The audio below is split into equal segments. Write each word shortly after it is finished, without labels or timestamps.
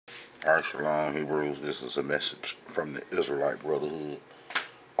Alright, Shalom, Hebrews. This is a message from the Israelite Brotherhood.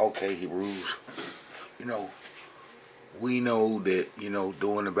 Okay, Hebrews, you know, we know that,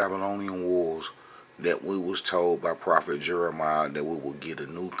 during the Babylonian Wars, that we was told by Prophet Jeremiah that we will get a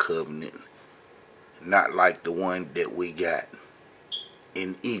new covenant, not like the one that we got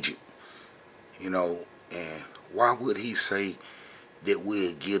in Egypt, and why would he say that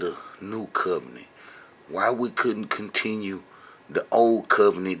we'll get a new covenant? Why we couldn't continue the old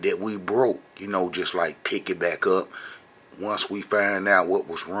covenant that we broke, just like pick it back up once we find out what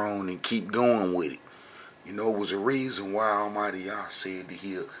was wrong and keep going with it. It was a reason why Almighty Yah said that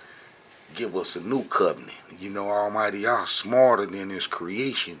he'll give us a new covenant. Almighty Yah smarter than his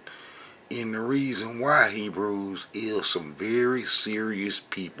creation. And the reason why, Hebrews, is some very serious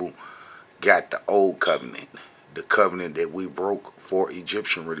people got the old covenant, the covenant that we broke for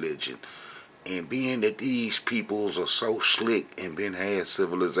Egyptian religion. And being that these peoples are so slick and been had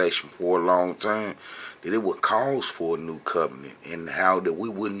civilization for a long time, that it would cause for a new covenant, and how that we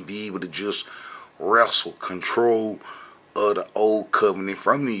wouldn't be able to just wrestle control of the old covenant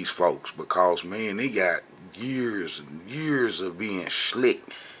from these folks, because man, they got years and years of being slick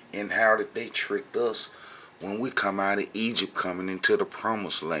in how that they tricked us when we come out of Egypt coming into the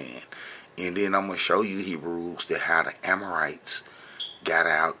promised land. And then I'm going to show you, Hebrews, that how the Amorites got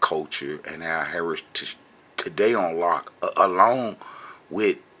our culture and our heritage today on lock, along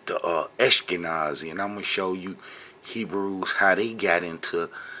with the Ashkenazi. And I'm going to show you, Hebrews, how they got into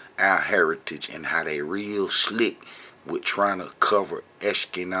our heritage and how they real slick with trying to cover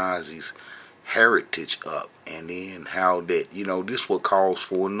Ashkenazi's heritage up. And then how that, this will cause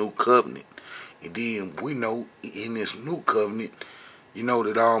for a new covenant. And then we know in this new covenant,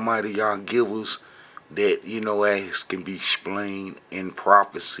 that Almighty Yah give us that, as can be explained in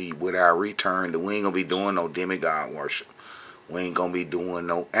prophecy with our return, that we ain't going to be doing no demigod worship. We ain't going to be doing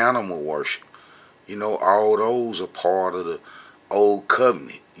no animal worship. All those are part of the old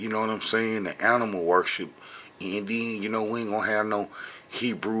covenant. You know what I'm saying? The animal worship. And then, we ain't going to have no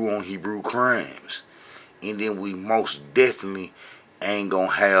Hebrew on Hebrew crimes. And then we most definitely ain't going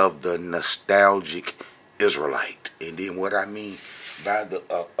to have the nostalgic Israelite. And then what I mean by the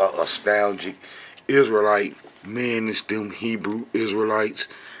nostalgic Israelite, man, it's them Hebrew Israelites,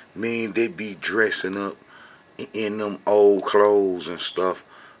 man, they be dressing up in them old clothes and stuff.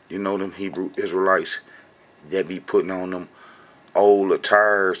 Them Hebrew Israelites that be putting on them old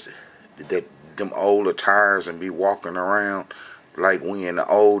attires, and be walking around like we in the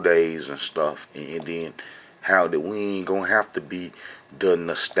old days and stuff. And then how that we ain't gonna have to be the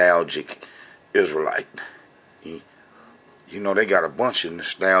nostalgic Israelite. They got a bunch of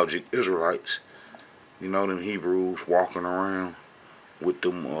nostalgic Israelites. Them Hebrews walking around with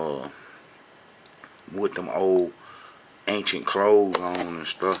them old ancient clothes on and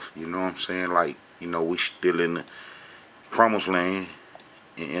stuff. You know what I'm saying? Like, we still in the promised land,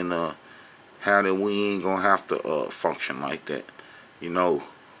 and how that we ain't gonna have to function like that.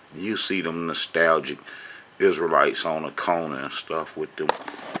 You see them nostalgic Israelites on the corner and stuff with them,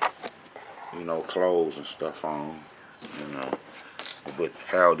 clothes and stuff on, but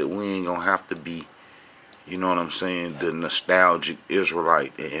how that we ain't gonna have to be, the nostalgic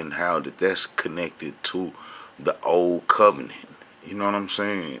Israelite, and how that's connected to the old covenant. You know what I'm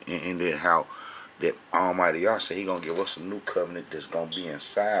saying? And then how that Almighty Yah said he gonna give us a new covenant that's gonna be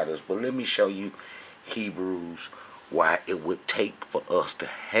inside us. But let me show you, Hebrews, why it would take for us to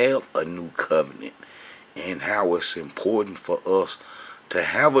have a new covenant, and how it's important for us to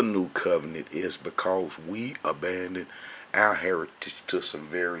have a new covenant is because we abandoned our heritage to some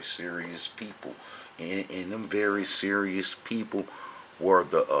very serious people. And them very serious people were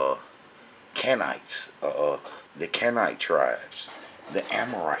the Canaanites, the Canaanite tribes, the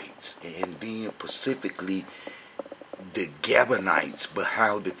Amorites, and then specifically the Gabonites, but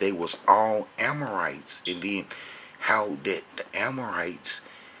how that they was all Amorites, and then how that the Amorites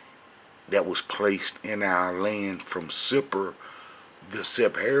that was placed in our land from Sippar, the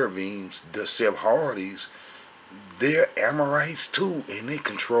Sepharvims, the Sephardies, they're Amorites too, and they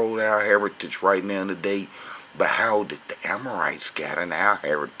control our heritage right now today. But how did the Amorites got in our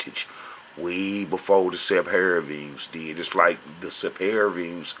heritage way before the Sepharvims did? It's like the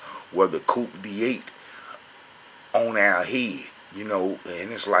Sepharvims were the coup d'etat on our head, and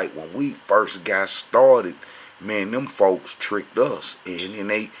it's like when we first got started, man, them folks tricked us, and then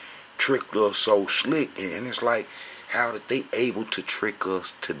they tricked us so slick, and it's like, how did they able to trick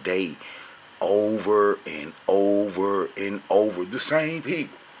us today over and over and over? The same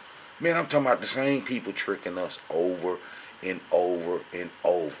people. Man, I'm talking about the same people tricking us over and over and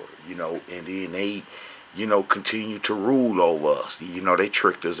over, and then they continue to rule over us. They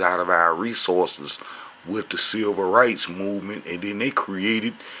tricked us out of our resources with the civil rights movement, and then they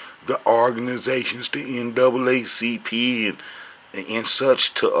created the organizations, the NAACP and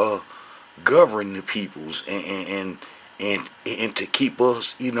such to govern the peoples and to keep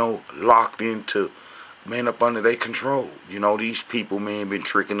us, locked into, man, up under their control. These people, man, been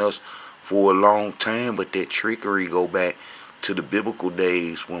tricking us for a long time, but that trickery go back to the biblical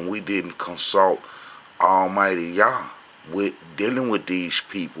days when we didn't consult Almighty Yah with dealing with these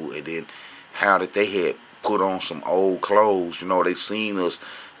people, and then how that they had put on some old clothes. They seen us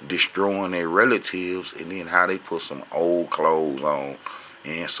destroying their relatives, and then how they put some old clothes on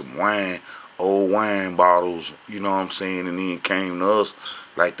and some old wine bottles, and then came to us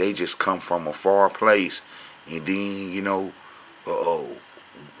like they just come from a far place, and then,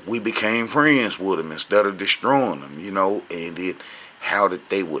 we became friends with them instead of destroying them, and then how that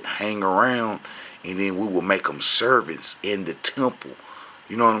they would hang around, and then we would make them servants in the temple,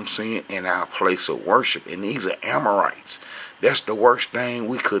 in our place of worship. And these are Amorites. That's the worst thing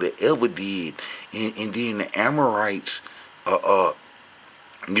we could have ever did. And then the Amorites, the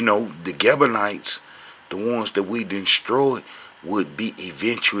Gibeonites, the ones that we destroyed, would be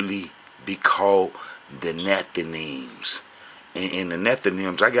eventually be called the Nethinims. And the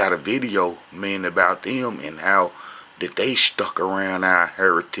Nethinims, I got a video, man, about them and how that they stuck around our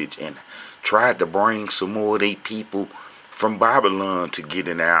heritage and tried to bring some more of their people from Babylon to get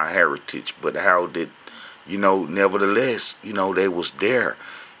in our heritage, but how that, nevertheless, they was there,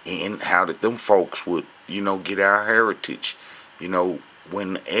 and how that them folks would, get our heritage,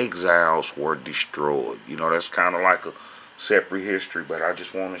 when the exiles were destroyed. That's kind of like a separate history, but I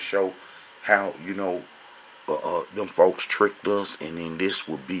just want to show how, them folks tricked us, and then this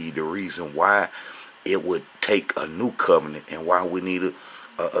would be the reason why it would take a new covenant and why we need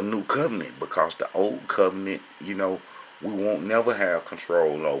a new covenant, because the old covenant, we won't never have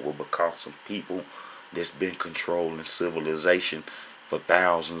control over, because some people that's been controlling civilization for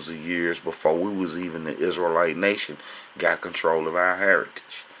thousands of years before we was even the Israelite nation got control of our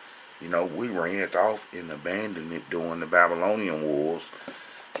heritage. We ran off and abandoned it during the Babylonian Wars.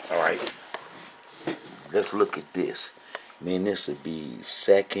 All right, let's look at this. Man, this would be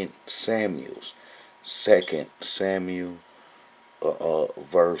 2 Samuel,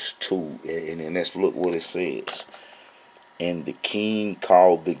 verse 2, and then let's look what it says. And the king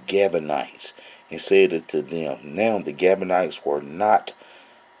called the Gibeonites and said unto them, now the Gibeonites were not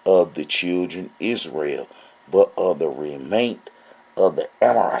of the children Israel, but of the remain of the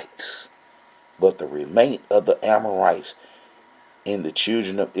Amorites. But the remain of the Amorites and the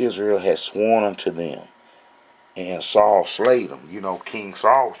children of Israel had sworn unto them. And Saul slayed them. King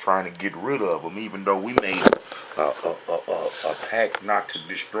Saul was trying to get rid of them, even though we made a pact not to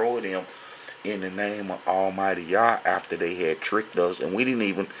destroy them in the name of Almighty Yah after they had tricked us. And we didn't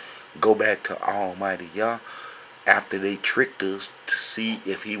even go back to Almighty Yah after they tricked us to see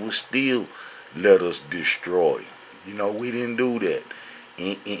if he would still let us destroy him. We didn't do that.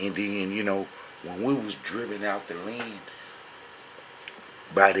 And then, when we was driven out the land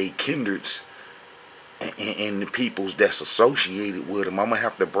by their kindreds, and the peoples that's associated with them. I'm going to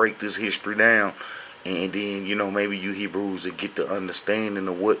have to break this history down. And then, maybe you Hebrews will get the understanding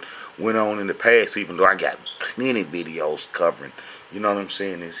of what went on in the past, even though I got plenty videos covering,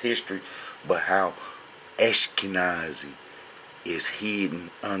 this history. But how Ashkenazi is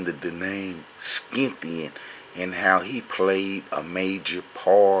hidden under the name Scythian, and how he played a major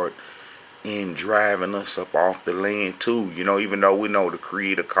part in driving us up off the land too. Even though we know the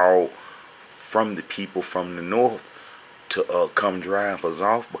Creator called from the people from the north to come drive us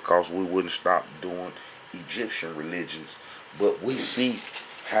off, because we wouldn't stop doing Egyptian religions. But we see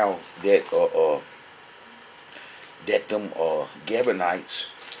how that them Gibeonites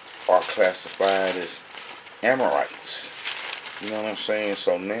are classified as Amorites. You know what I'm saying?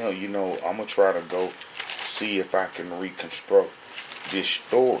 So now, I'm gonna try to go see if I can reconstruct this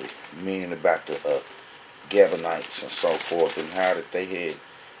story, about the Gibeonites and so forth, and how that they had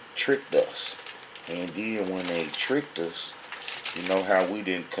tricked us. And then when they tricked us, how we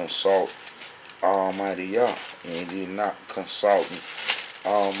didn't consult Almighty Yah, and did not consulting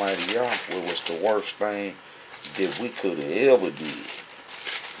Almighty Yah, what was the worst thing that we could have ever did,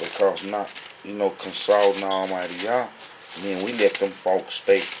 because not consulting Almighty Yah, then we let them folks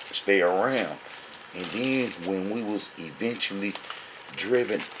stay around. And then when we was eventually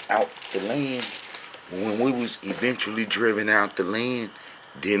driven out the land,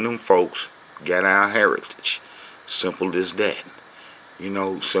 then them folks got our heritage. Simple as that.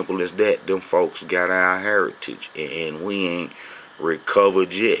 Simple as that. Them folks got our heritage, and we ain't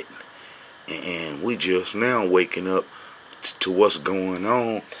recovered yet. and we just now waking up to what's going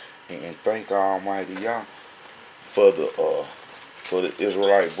on, and thank Almighty Yah for the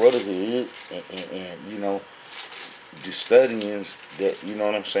Israelite Brotherhood, and you know, the studyings that, you know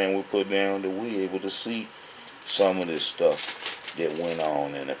what I'm saying, we put down, that we able to see some of this stuff that went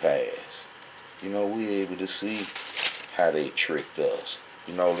on in the past. You know, we able to see how they tricked us.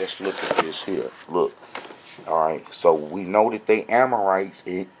 You know, let's look at this here. Look, all right. So we know that they Amorites,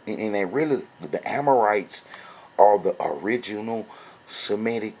 and they really, the Amorites are the original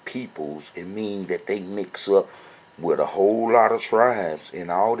Semitic peoples. It means that they mix up with a whole lot of tribes,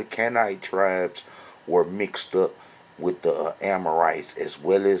 and all the Canaanite tribes were mixed up with the Amorites, as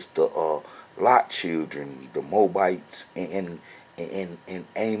well as the Lot children, the Moabites, and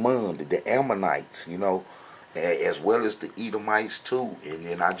Ammon, the Ammonites, you know, as well as the Edomites too. And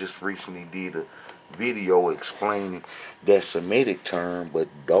then I just recently did a video explaining that Semitic term, but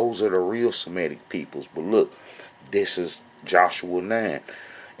those are the real Semitic peoples. But look, this is Joshua 9.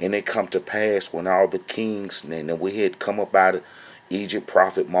 And it come to pass when all the kings, and then we had come up out of Egypt,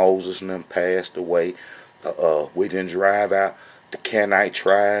 prophet Moses and them passed away. We didn't drive out the Canaanite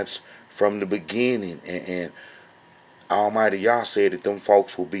tribes from the beginning, and Almighty Yah said that them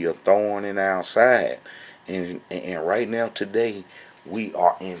folks will be a thorn in our side. And right now today we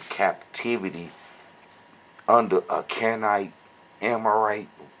are in captivity under a Canaanite Amorite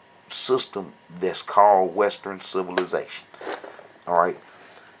system that's called Western civilization. Alright.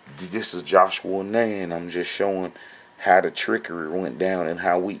 This is Joshua 9. I'm just showing how the trickery went down and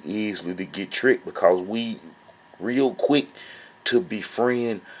how we easily to get tricked, because we real quick to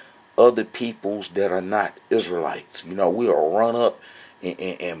befriend other peoples that are not Israelites. You know, we'll run up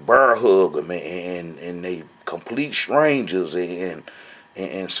and bear hug them, and they complete strangers, and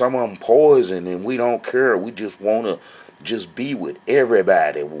some of them poison, and we don't care. We just want to just be with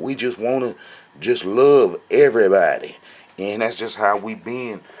everybody. We just want to just love everybody, and that's just how we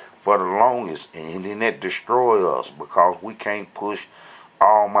been for the longest. And then that destroy us, because we can't push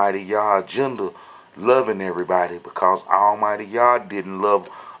Almighty Yah agenda loving everybody, because Almighty Yah didn't love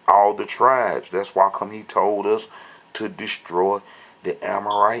all the tribes. That's why come he told us to destroy the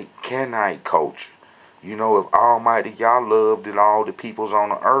Amorite Canaanite culture. You know, if Almighty Yah loved it, all the peoples on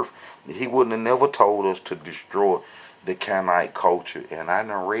the earth, he wouldn't have never told us to destroy the Canaanite culture. And I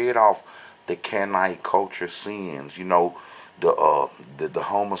done read off the Canaanite culture sins. You know, the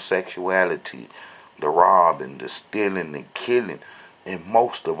homosexuality, the robbing, the stealing, the killing, and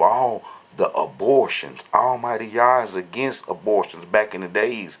most of all, the abortions. Almighty Yah is against abortions. Back in the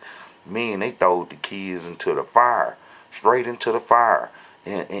days, men, they throwed the kids into the fire, straight into the fire.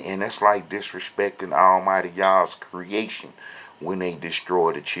 And that's like disrespecting Almighty Yah's creation when they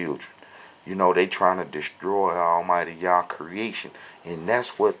destroy the children. You know, they trying to destroy Almighty Yah creation. And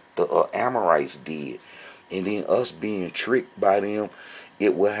that's what the Amorites did. And then us being tricked by them,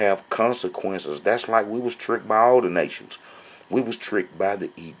 it will have consequences. That's like we was tricked by all the nations. We was tricked by the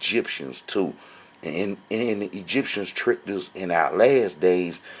Egyptians too. And the Egyptians tricked us in our last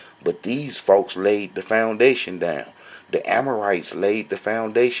days, but these folks laid the foundation down. The Amorites laid the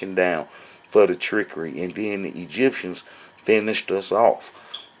foundation down for the trickery, and then the Egyptians finished us off.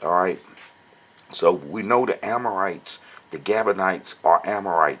 Alright? So we know the Amorites, the Gabonites are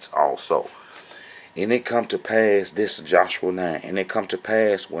Amorites also. And it come to pass, this is Joshua 9, and it come to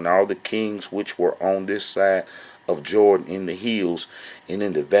pass when all the kings which were on this side of Jordan, in the hills and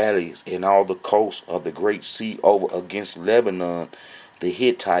in the valleys, and all the coasts of the great sea over against Lebanon, the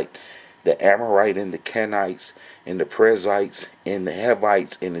Hittite, the Amorite, and the Canaanites, and the Perizzites, and the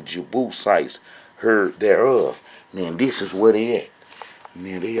Hivites, and the Jebusites heard thereof. Now this is where they at.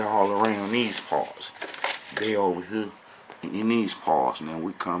 Now they all around these parts. They over here in these parts. Now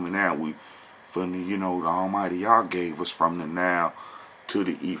we coming out. We from the, you know, the Almighty Yah gave us from the Nile to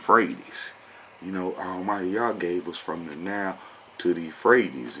the Euphrates. You know, Almighty Yah gave us from the Nile to the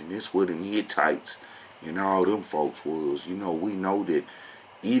Euphrates, and this where them Hittites and all them folks was. You know, we know that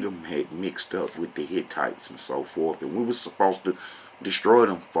Edom had mixed up with the Hittites and so forth, and we was supposed to destroy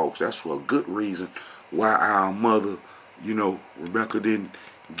them folks. That's for a good reason why our mother, you know, Rebecca didn't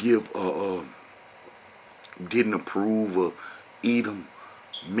approve of Edom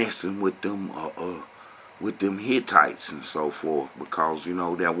messing with them Hittites and so forth, because, you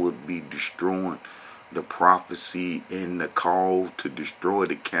know, that would be destroying the prophecy and the call to destroy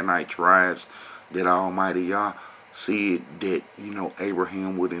the Canaanite tribes that Almighty Yah said that, you know,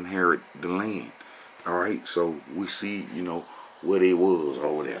 Abraham would inherit the land. Alright, so we see, you know, what it was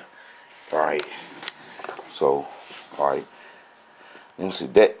over there. Alright. So, alright. And see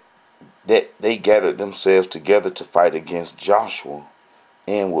that they gathered themselves together to fight against Joshua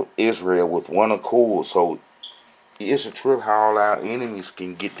and with Israel with one accord. So it's a trip how all our enemies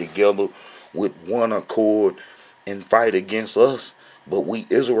can get together with one accord and fight against us. But we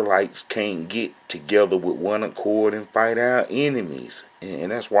Israelites can't get together with one accord and fight our enemies.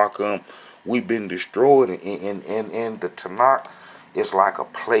 And that's why come we've been destroyed. And the Tanakh is like a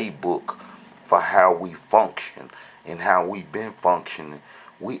playbook for how we function and how we've been functioning.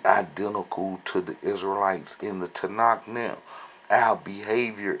 We identical to the Israelites in the Tanakh now. Our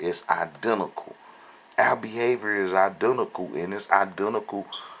behavior is identical. Our behavior is identical, and it's identical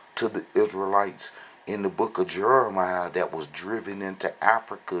to the Israelites in the book of Jeremiah that was driven into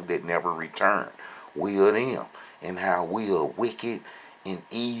Africa that never returned. We are them, and how we are wicked and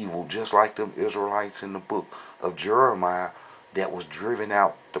evil, just like them Israelites in the book of Jeremiah that was driven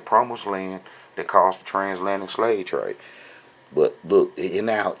out the promised land that caused the transatlantic slave trade. But look, in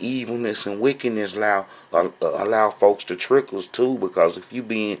our evilness and wickedness allow folks to trick us too, because if you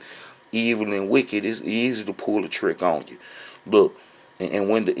being evil and wicked, it's easy to pull a trick on you. Look, and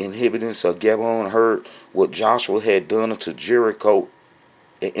when the inhabitants of Gabon heard what Joshua had done unto Jericho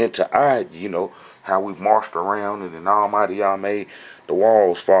and to Ai, how we marched around and then Almighty Yah made the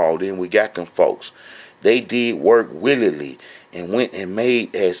walls fall. Then we got them folks. They did work willingly and went and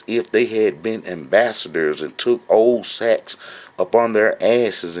made as if they had been ambassadors and took old sacks upon their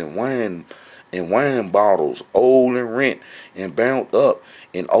asses and wine bottles, old and rent and bound up,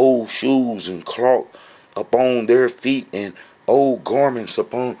 and old shoes and cloth upon their feet, and old garments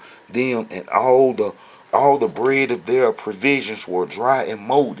upon them, and all the bread of their provisions were dry and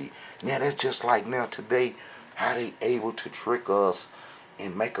moldy. Now that's just like now today, how they able to trick us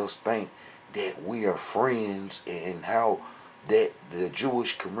and make us think that we are friends, and how that the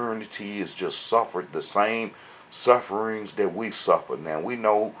Jewish community has just suffered the same sufferings that we suffered. Now we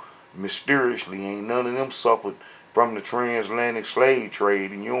know mysteriously ain't none of them suffered from the transatlantic slave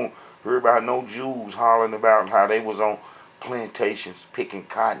trade, and you don't hear about no Jews hollering about how they was on plantations picking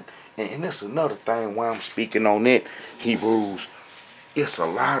cotton. And that's another thing why I'm speaking on it, Hebrews. It's a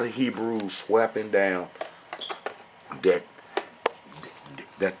lot of Hebrews swapping down that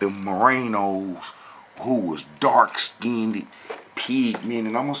the Morenos who was dark skinned,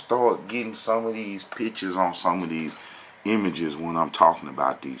 pigmented. I'm gonna start getting some of these pictures on some of these images when I'm talking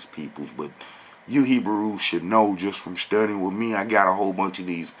about these peoples. But you Hebrews should know, just from studying with me, I got a whole bunch of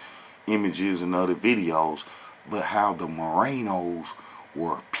these images and other videos, but how the Morenos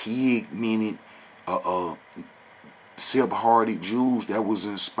were pigmented, Sephardic Jews that was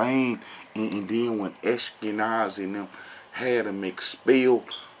in Spain, and then when Ashkenaz and them had them expelled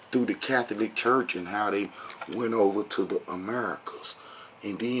through the Catholic Church, and how they went over to the Americas.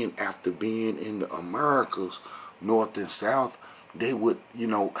 And then after being in the Americas, North and South, they would,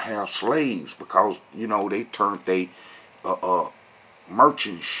 have slaves, because, they turned they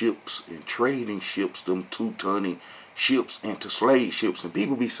merchant ships and trading ships, them 2-ton ships, into slave ships. And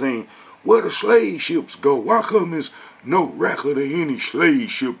people be saying, where the slave ships go? Why come there's no record of any slave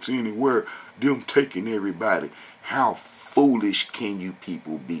ships anywhere, them taking everybody? How foolish can you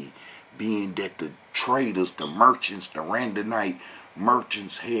people be, being that the traders, the merchants, the Randonite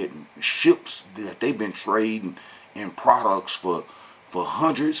merchants had ships that they've been trading in products for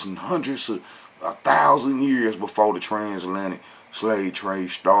hundreds and hundreds of 1,000 years before the transatlantic slave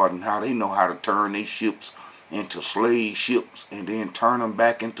trade started, and how they know how to turn their ships into slave ships and then turn them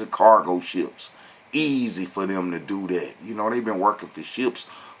back into cargo ships. Easy for them to do that. They've been working for ships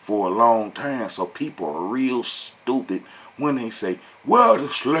for a long time, so people are real stupid when they say, where the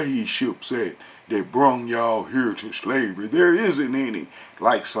slave ships at that brung y'all here to slavery? There isn't any.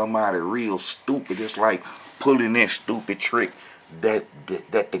 Like somebody real stupid. It's like pulling that stupid trick that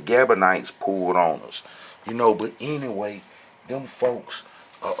the Gabonites pulled on us. But anyway, them folks,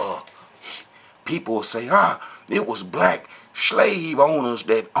 people will say, it was black slave owners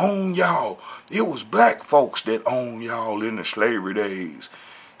that owned y'all. It was black folks that owned y'all in the slavery days.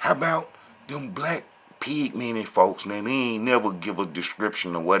 How about them black pigmented folks? Now, they ain't never give a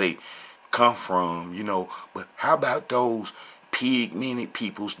description of where they come from, But how about those pigmented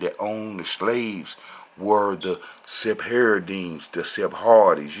peoples that owned the slaves were the Sephardims, the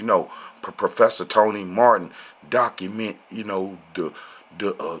Sephardis? Professor Tony Martin document, the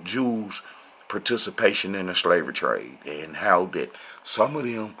Jews' participation in the slavery trade, and how that some of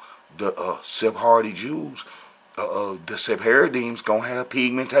them, the Sephardi Jews, the Sephardims gonna have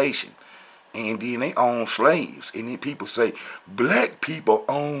pigmentation, and then they own slaves. And then people say black people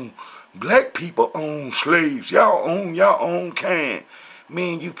own slaves. Y'all own your own kind.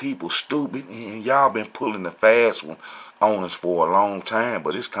 Man, you people stupid, and y'all been pulling the fast one on us for a long time,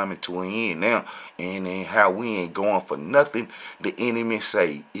 but it's coming to an end now. And then how we ain't going for nothing the enemy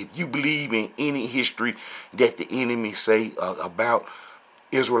say. If you believe in any history that the enemy say about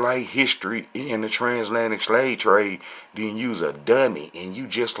Israelite history in the transatlantic slave trade, then you's a dummy, and you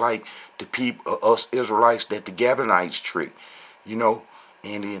just like the people, us Israelites that the Gabonites tricked, you know.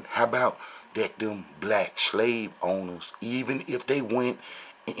 And then how about that them black slave owners, even if they went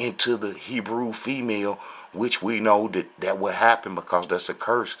into the Hebrew female, which we know that will happen because that's a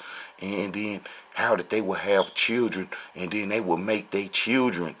curse, and then how that they will have children, and then they will make their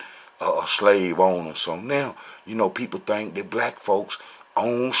children a slave owner. So now, people think that black folks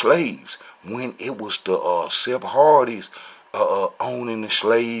own slaves when it was the Sephardi's owning the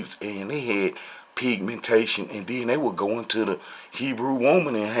slaves, and they had pigmentation, and then they would go into the Hebrew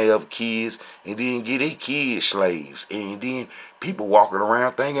woman and have kids, and then get their kids slaves, and then people walking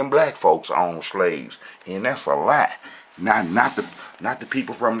around thinking black folks own slaves, and that's a lie. Not the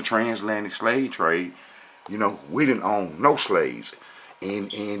people from the transatlantic slave trade. We didn't own no slaves.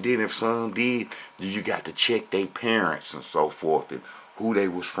 And then if some did, you got to check their parents and so forth and who they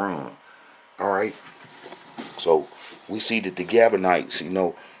was from. All right. So we see that the Gabonites,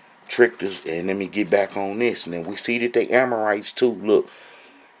 tricked us. And let me get back on this. And then we see that the Amorites too. Look,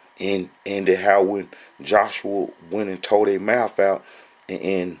 and how when Joshua went and tore their mouth out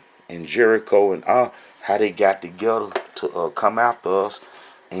in Jericho, and how they got together to come after us,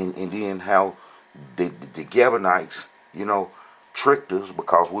 and then how the Gabonites, tricked us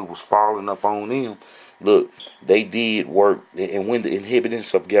because we was falling up on them. Look, they did work, and when the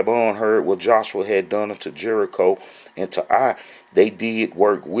inhabitants of Gabon heard what Joshua had done unto Jericho and to Ai, they did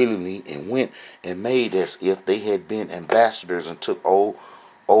work willingly and went and made as if they had been ambassadors, and took old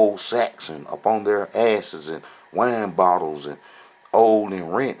sacks and upon their asses, and wine bottles, and old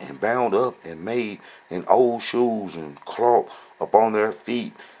and rent, and bound up and made in old shoes and cloth upon their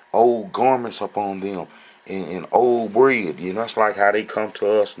feet, old garments upon them, and old bread. It's like how they come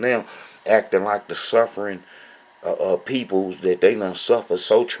to us now, acting like the suffering peoples that they done suffer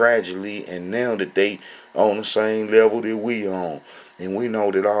so tragically, and now that they on the same level that we on, and we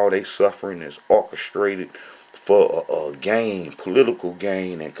know that all they suffering is orchestrated for a gain, political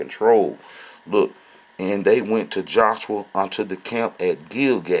gain and control. Look, and they went to Joshua unto the camp at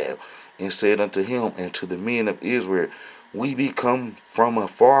Gilgal, and said unto him and to the men of Israel, we be come from a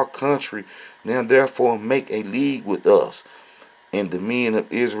far country, now therefore make a league with us. And the men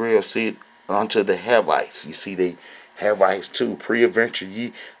of Israel said unto the Havites, you see they Havites too, peradventure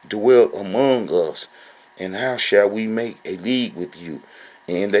ye dwell among us, and how shall we make a league with you?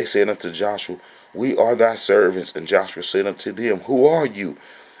 And they said unto Joshua, we are thy servants. And Joshua said unto them, who are you?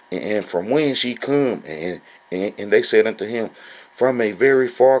 And from whence ye come? And they said unto him, from a very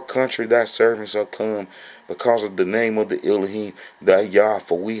far country thy servants are come, because of the name of the Elohim thy Yah,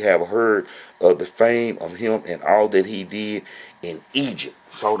 for we have heard of the fame of him and all that he did in Egypt.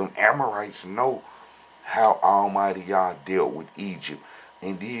 So them Amorites know how Almighty Yah dealt with Egypt.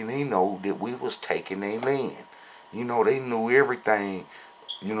 And then they know that we was taking their land. They knew everything,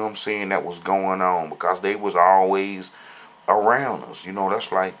 that was going on, because they was always around us.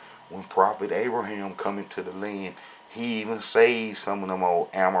 That's like when Prophet Abraham come into the land, he even saved some of them old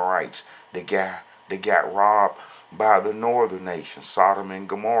Amorites that got robbed by the northern nation. Sodom and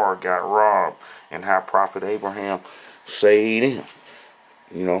Gomorrah got robbed, and how Prophet Abraham saved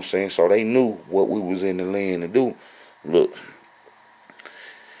them. So they knew what we was in the land to do. Look,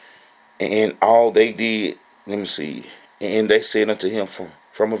 and all they did, let me see, and they said unto him,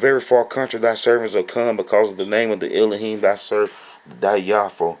 from a very far country thy servants are come, because of the name of the Elohim thy servant thy Yah,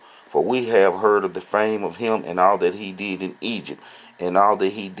 for we have heard of the fame of him and all that he did in Egypt, and all that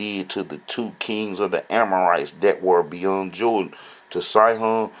he did to the two kings of the Amorites that were beyond Jordan, to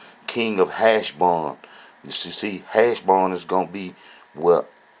Sihon king of Heshbon. You see, Heshbon is going to be where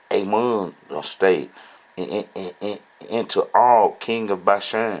Ammon stayed, and to Og king of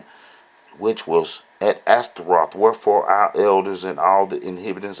Bashan, which was at Astaroth. Wherefore our elders and all the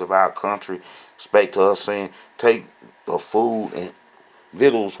inhabitants of our country spake to us, saying, take the food and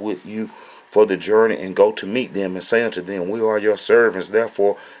victuals with you for the journey, and go to meet them, and say unto them, we are your servants,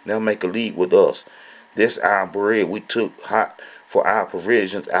 therefore now make a league with us. This our bread we took hot for our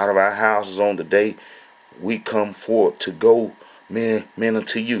provisions out of our houses on the day we come forth to go men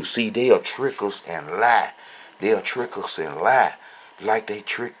unto you. See, they'll trick us and lie. They'll trick us and lie. Like they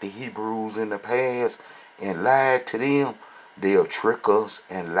tricked the Hebrews in the past and lied to them. They'll trick us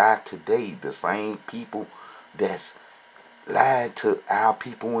and lie today. The same people that's lied to our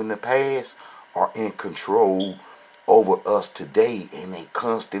people in the past are in control over us today, and they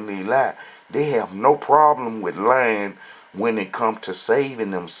constantly lie. They have no problem with lying when it comes to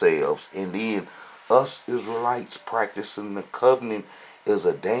saving themselves. And then us Israelites practicing the covenant is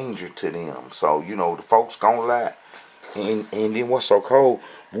a danger to them. So, the folks gonna lie. And then what's so cold?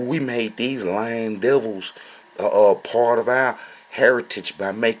 We made these lying devils part of our heritage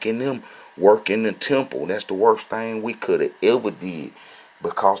by making them work in the temple. That's the worst thing we could have ever did,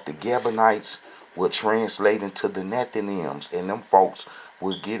 because the Gabonites will translate into the Nethinims, and them folks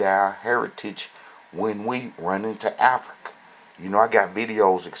will get our heritage when we run into Africa. I got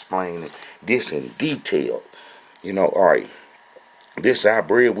videos explaining this in detail. All right. This our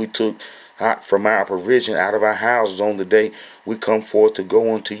bread we took out from our provision out of our houses on the day we come forth to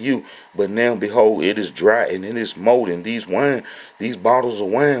go unto you. But now behold, it is dry and it is molding. These bottles of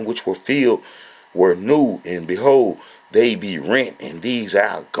wine which were filled were new, and behold, they be rent, and these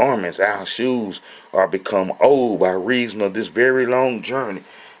our garments, our shoes are become old by reason of this very long journey.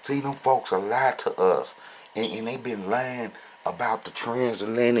 See, them folks are lied to us, and they been lying about the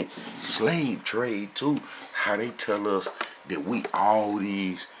transatlantic slave trade too. How they tell us that we all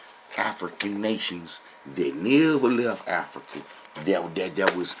these African nations that never left Africa,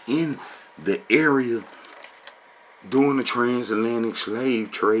 that was in the area during the transatlantic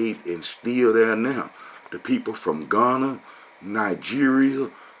slave trade and still there now. The people from Ghana,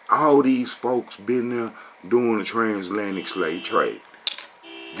 Nigeria, all these folks been there during the transatlantic slave trade.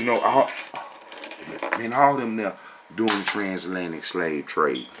 All them there doing the transatlantic slave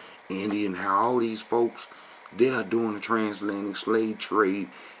trade. And then how all these folks, they're doing the transatlantic slave trade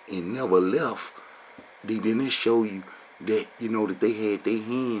and never left. Then they show you that, that they had their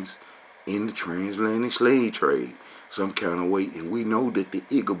hands in the transatlantic slave trade some kind of way. And we know that the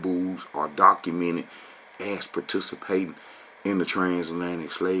Igaboos are documented as participating in the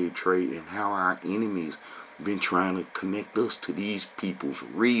transatlantic slave trade, and how our enemies been trying to connect us to these peoples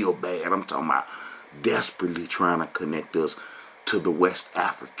real bad. I'm talking about desperately trying to connect us to the West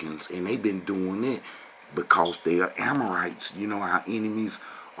Africans, and they've been doing it because they are Amorites. Our enemies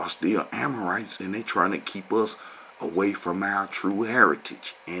are still Amorites, and they trying to keep us away from our true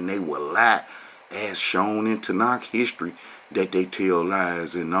heritage. And they will lie, as shown in Tanakh history, that they tell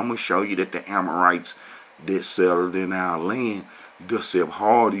lies. And I'm going to show you that the Amorites that settled in our land, the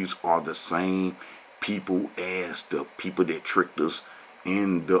Sebhardis, are the same people as the people that tricked us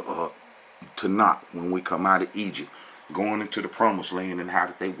in the Tanakh when we come out of Egypt, going into the promised land, and how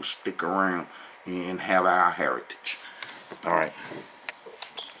that they will stick around and have our heritage. All right.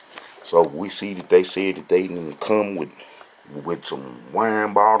 So we see that they said that they didn't come with some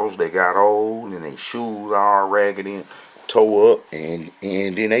wine bottles. They got old and their shoes all raggedy and tore up, and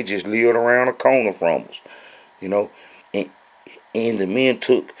then they just lived around the corner from us, and the men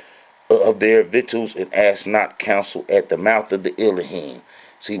took of their victuals and asked not counsel at the mouth of the Elohim.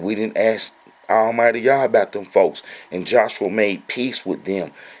 See, we didn't ask Almighty Yah about them folks. And Joshua made peace with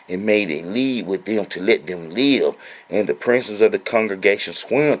them and made a league with them to let them live. And the princes of the congregation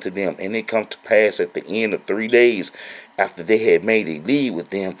swam to them. And it come to pass at the end of 3 days, after they had made a league with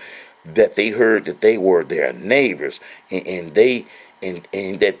them, that they heard that they were their neighbors, and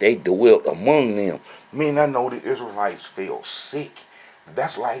that they dwelt among them. Man, I know the Israelites feel sick.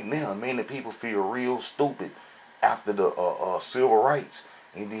 That's like now. Man, the people feel real stupid after the civil rights.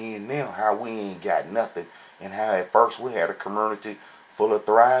 And then now how we ain't got nothing, and how at first we had a community full of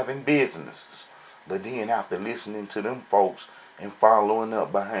thriving businesses. But then after listening to them folks and following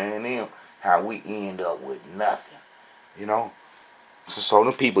up behind them, how we end up with nothing. So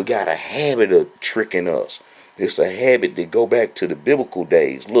them people got a habit of tricking us. It's a habit that go back to the biblical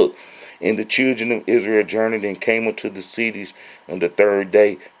days. Look, and the children of Israel journeyed and came unto the cities on the 3rd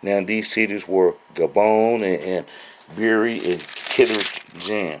day. Now these cities were Gabon and Beri and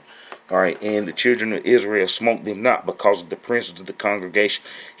Kidron. All right, and the children of Israel smote them not, because the princes of the congregation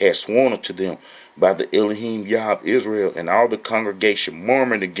had sworn unto them by the Elohim Yah of Israel, and all the congregation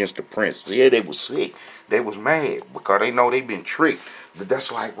murmured against the princes. Yeah, they was sick. They was mad because they know they been tricked. But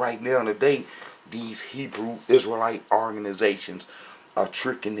that's like right now today, these Hebrew Israelite organizations are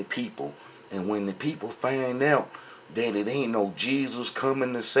tricking the people. And when the people find out that it ain't no Jesus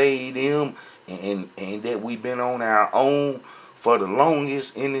coming to save them, and that we've been on our own for the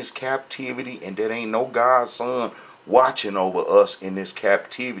longest in this captivity, and that ain't no God's son watching over us in this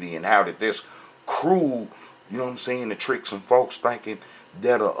captivity, and how that this cruel, to trick some folks thinking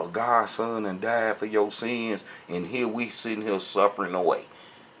that a God's son and died for your sins, and here we sitting here suffering away.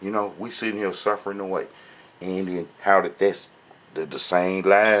 We sitting here suffering away. And then how that that's the same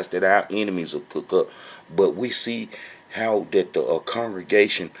lies that our enemies will cook up. But we see how that the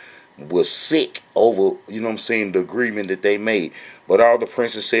congregation was sick over, you know what I'm saying, the agreement that they made. But all the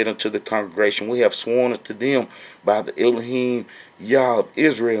princes said unto the congregation, we have sworn unto them by the Elohim Yah of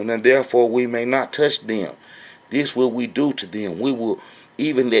Israel, and therefore we may not touch them. This will we do to them. We will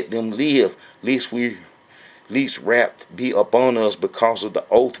even let them live, least wrath be upon us because of the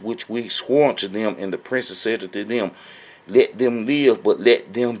oath which we swore unto them. And the princes said unto them, let them live, but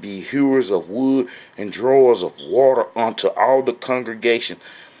let them be hewers of wood and drawers of water unto all the congregation,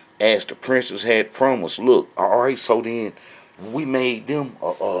 as the princes had promised. Look, all right, so then we made them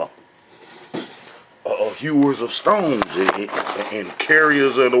hewers of stones and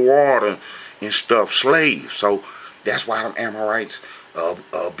carriers of the water and stuff, slaves. So that's why them Amorites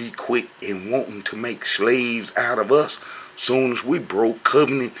be quick in wanting to make slaves out of us. Soon as we broke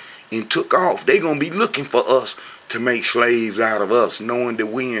covenant and took off, they gonna be looking for us to make slaves out of us, knowing that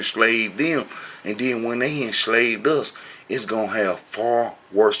we enslaved them. And then when they enslaved us, it's gonna have far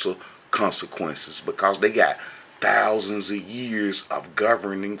worse consequences, because they got thousands of years of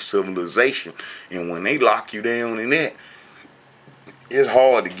governing civilization. And when they lock you down in that, it's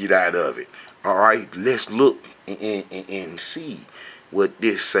hard to get out of it. All right, let's look and see what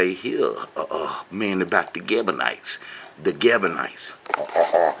this say here, man, about the Gibeonites. The Gibeonites.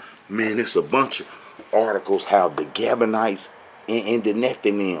 Man, it's a bunch of articles how the Gibeonites and the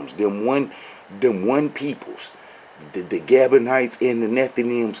Nethinims, them one peoples, the Gibeonites and the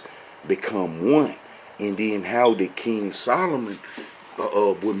Nethinims become one. And then how the King Solomon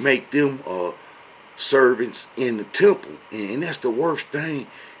would make them servants in the temple. And that's the worst thing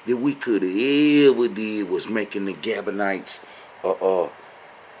that we could have ever did, was making the Gibeonites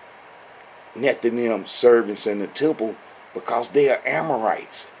Nethinim servants in the temple, because they are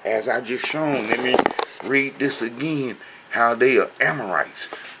Amorites. As I just shown, let me read this again, how they are Amorites.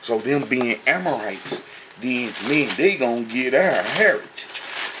 So them being Amorites, then they gonna get our heritage.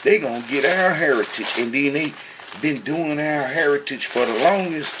 They gonna get our heritage, and then they been doing our heritage for the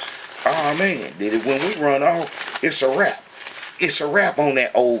longest. Oh man, that when we run off, it's a wrap. It's a wrap on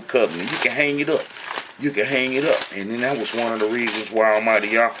that old covenant. You can hang it up. You can hang it up. And then that was one of the reasons why Almighty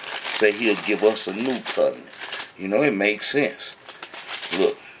Yah say he'll give us a new covenant. You know, it makes sense.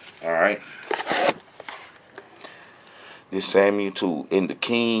 Look, all right. This Samuel 2. And the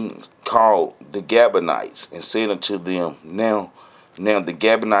king called the Gibeonites and said unto them, Now the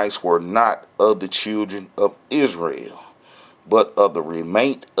Gibeonites were not of the children of Israel, but of the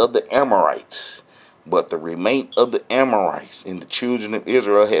remain of the Amorites. But the remain of the Amorites and the children of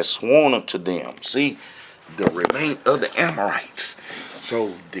Israel had sworn unto them. See, the remain of the Amorites.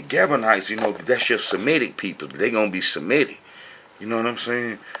 So the Gibeonites, you know, that's your Semitic people. They're going to be Semitic. You know what I'm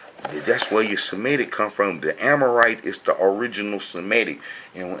saying? That's where your Semitic come from. The Amorite is the original Semitic.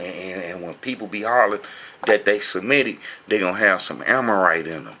 And when people be hollering that they Semitic, they're going to have some Amorite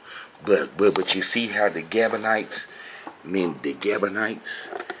in them. But you see how the Gibeonites, and the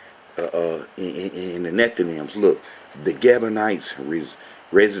Nethinims, look, the Gibeonites,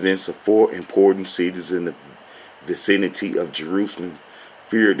 residents of 4 important cities in the vicinity of Jerusalem,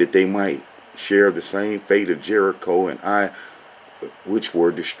 feared that they might share the same fate of Jericho and Ai, which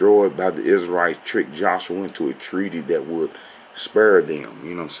were destroyed by the Israelites, tricked Joshua into a treaty that would spare them.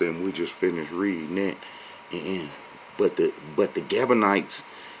 You know what I'm saying? We just finished reading that. But the Gibeonites,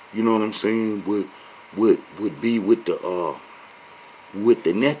 you know what I'm saying, would be with the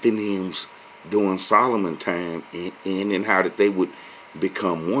Nethinims during Solomon time, and then how that they would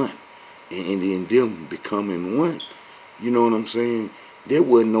become one, and then them becoming one. You know what I'm saying? That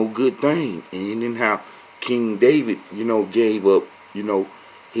wasn't no good thing. And then how King David, you know, gave up, you know,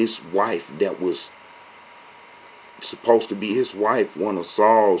 his wife that was supposed to be his wife, one of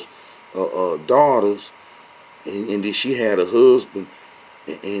Saul's daughters, and then she had a husband,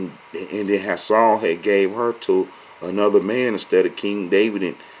 and then how Saul had gave her to another man instead of King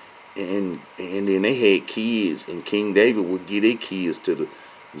David, and then they had kids, and King David would give their kids to the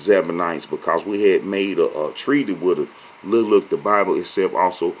Gibeonites because we had made a treaty with them. Look, the Bible itself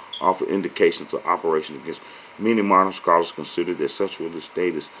also offer indications of operation against. Many modern scholars consider that such was the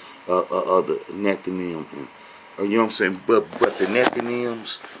status of the Nethinim, and you know what I'm saying. But the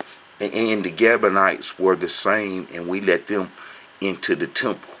Nethinims and the Gibeonites were the same, and we let them into the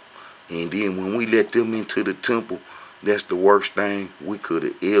temple. And then when we let them into the temple, that's the worst thing we could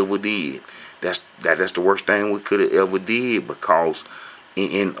have ever did. That's the worst thing we could have ever did, because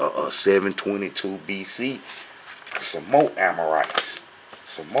in 722 BC, some more Amorites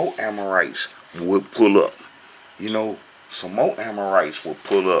would pull up. You know, some more Amorites would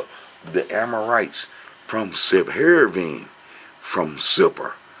pull up. The Amorites from Sepharvaim, from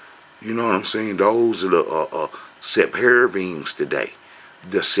Sipper. You know what I'm saying? Those are the Sepharvaims today.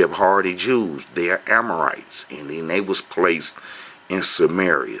 the Sephardic Jews. They are Amorites, and then they was placed in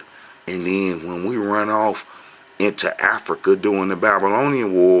Samaria. And then when we run off into Africa during the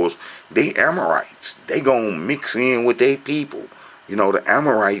Babylonian wars, they Amorites. They gonna mix in with their people. You know, the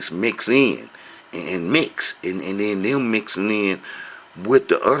Amorites mix in and mix, and then them mixing in with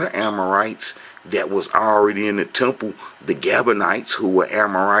the other Amorites that was already in the temple, the Gabonites who were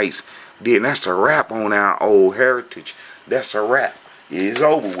Amorites. Then that's a wrap on our old heritage. That's a wrap. It's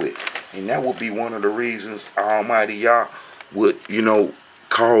over with. And that would be one of the reasons Almighty Yah would,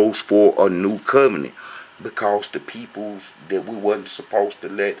 calls for a new covenant. Because the peoples that we wasn't supposed to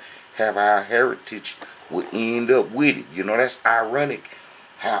let have our heritage would end up with it. That's ironic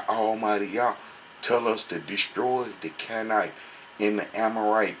how Almighty Yah tell us to destroy the Canaanite in the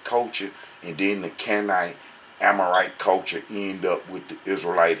Amorite culture, and then the Canaanite Amorite culture end up with the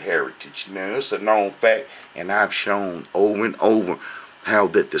Israelite heritage. Now, it's a known fact, and I've shown over and over how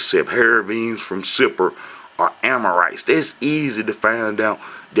that the Sephardim from Cyprus are Amorites. It's easy to find out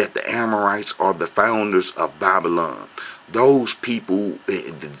that the Amorites are the founders of Babylon. Those people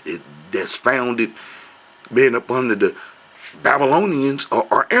that's founded, being up under the Babylonians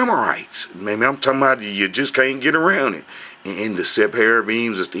are Amorites. Man, I'm talking about you just can't get around it. And the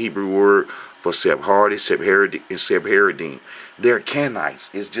Sephardim is the Hebrew word for Sephardi, Sephardic, and Sephardim. They're Canaanites.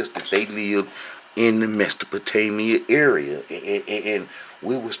 It's just that they live in the Mesopotamia area. And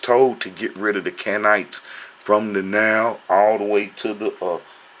we was told to get rid of the Canaanites from the Nile all the way to the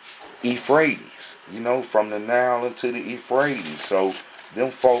Euphrates. From the Nile into the Euphrates. So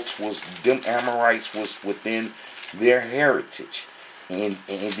them Amorites was within their heritage. And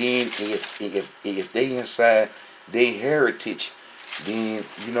then if they inside their heritage, then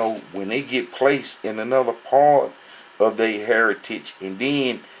when they get placed in another part of their heritage, and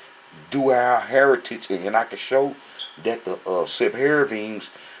then do our heritage, and I can show that the Sephardim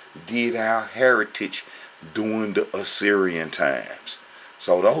did our heritage during the Assyrian times.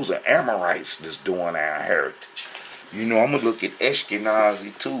 So those are Amorites that's doing our heritage. I'm going to look at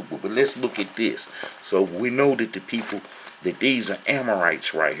Ashkenazi too, but let's look at this. So we know that that these are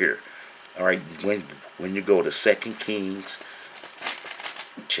Amorites right here. All right, when you go to 2 Kings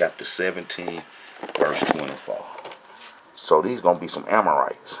chapter 17, verse 24. So these going to be some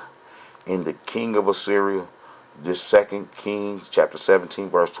Amorites. In the king of Assyria, this 2 Kings chapter 17,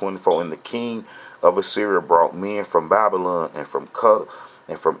 verse 24, and the king of Assyria brought men from Babylon and from Cuddar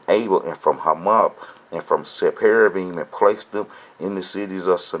and from Abel and from Hamath and from Sepharvaim, and placed them in the cities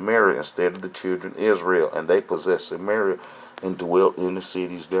of Samaria instead of the children of Israel. And they possessed Samaria and dwelt in the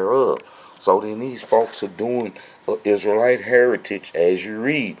cities thereof. So then these folks are doing Israelite heritage, as you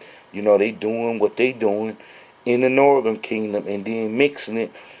read. They doing what they doing in the northern kingdom, and then mixing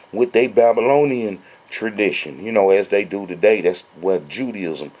it with their Babylonian tradition, as they do today. That's where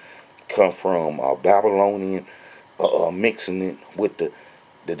Judaism come from, Babylonian, mixing it with the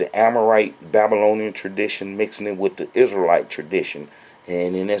Amorite Babylonian tradition, mixing it with the Israelite tradition,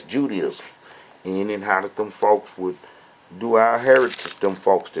 and then that's Judaism. And then how that them folks would do our heritage, them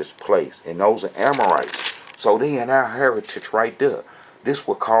folks this place, and those are Amorites. So they in our heritage right there. This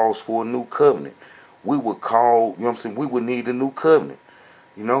would cause for a new covenant. We would call, we would need a new covenant.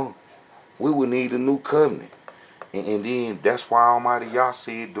 We would need a new covenant. And then that's why Almighty Yah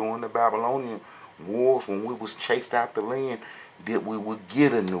said during the Babylonian wars, when we was chased out the land, that we would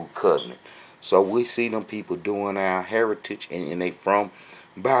get a new covenant. So we see them people doing our heritage, and they from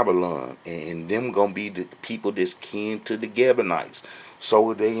Babylon, and them gonna be the people that's kin to the Gabonites.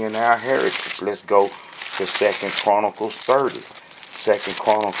 So they in our heritage. Let's go to 2 Chronicles 30. 2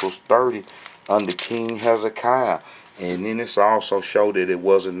 Chronicles 30 under King Hezekiah. And then it's also showed that it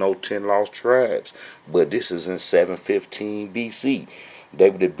wasn't no 10 lost tribes. But this is in 715 BC. They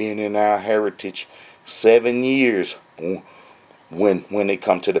would have been in our heritage 7 years when they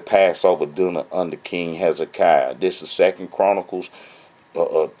come to the Passover dinner under King Hezekiah. This is 2 Chronicles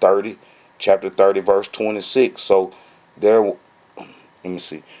 30, chapter 30, verse 26. So there, let me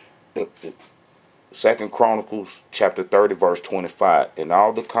see. 2 Chronicles chapter 30, verse 25. And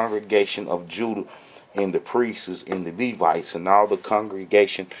all the congregation of Judah, and the priests, and the Levites, and all the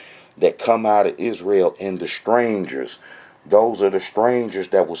congregation that come out of Israel, and the strangers. Those are the strangers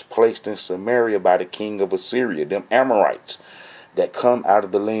that was placed in Samaria by the king of Assyria, them Amorites that come out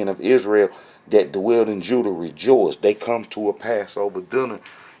of the land of Israel, that dwelled in Judah, rejoice. They come to a Passover dinner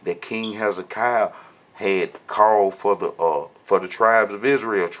that King Hezekiah had called for the tribes of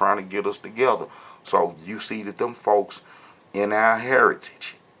Israel, trying to get us together. So you see that them folks in our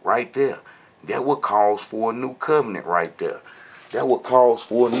heritage right there. That would cause for a new covenant right there. That would cause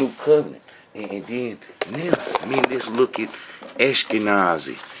for a new covenant. And then now, let's look at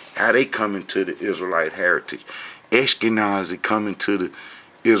Ashkenazi, how they come into the Israelite heritage. Ashkenazi coming to the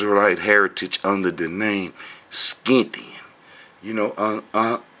Israelite heritage under the name Scythian. You know,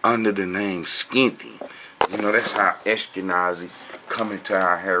 under the name Scythian. You know, that's how Ashkenazi come into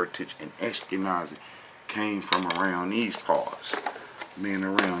our heritage, and Ashkenazi came from around these parts. Men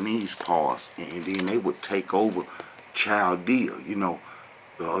around these parts, and then they would take over Chaldea. You know,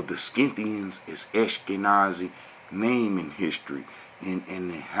 the Scythians is Ashkenazi name in history,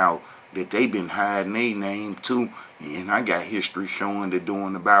 and how that they been hiding their name too. And I got history showing that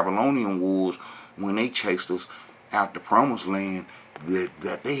during the Babylonian wars, when they chased us out the promised land,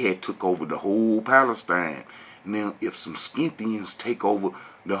 that they had took over the whole Palestine. Now, if some Scythians take over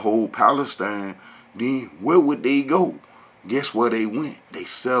the whole Palestine, then where would they go? Guess where they went? They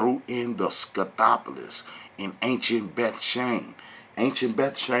settled in the Scythopolis in ancient Bethshan. Ancient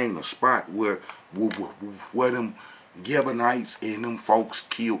Bethshan, a spot where them Gibeonites and them folks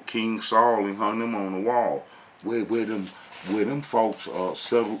killed King Saul and hung him on the wall. Where them folks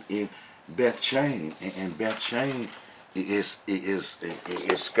settled in Bethshan, and Bethshan is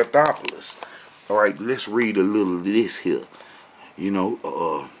Scythopolis. All right, let's read a little of this here. You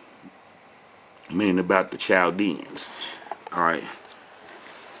know, man, about the Chaldeans. All right.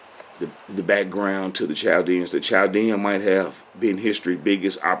 The background to the Chaldeans. The Chaldean might have been history's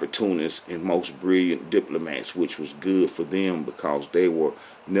biggest opportunists and most brilliant diplomats, which was good for them because they were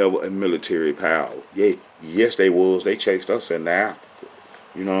never a military power. Yeah, yes, they was. They chased us into Africa.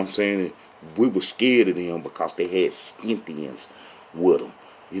 You know what I'm saying? We were scared of them because they had Scythians with them.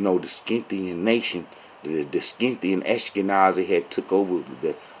 You know, the Scythian nation, the Scythian Ashkenazi had took over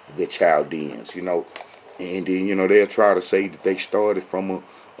the Chaldeans, you know. And then, you know, they'll try to say that they started from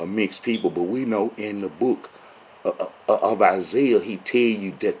a mixed people. But we know in the book of Isaiah, he tell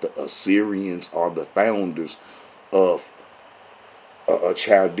you that the Assyrians are the founders of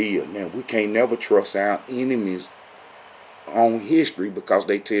Chaldea. Now, we can't never trust our enemies on history because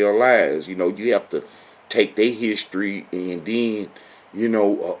they tell lies. You know, you have to take their history and then, you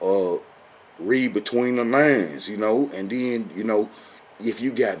know, read between the lines, you know, and then, you know, if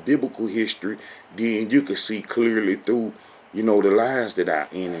you got biblical history, then you can see clearly through, you know, the lies that our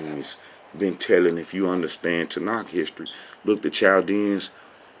enemies been telling. If you understand Tanakh history, look, the Chaldeans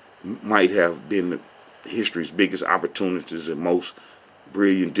might have been history's biggest opportunities and most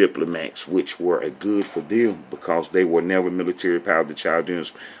brilliant diplomats, which were good for them because they were never military power. The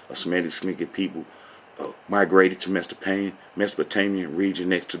Chaldeans, a Semitic people, migrated to Mesopotamian region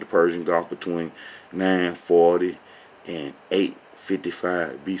next to the Persian Gulf between 940 and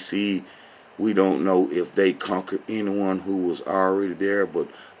 855 BC. We don't know if they conquered anyone who was already there, but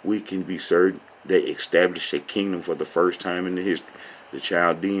we can be certain they established a kingdom for the first time in the history. The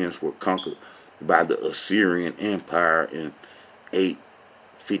Chaldeans were conquered by the Assyrian Empire in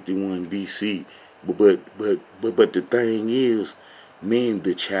 851 BC. But the thing is,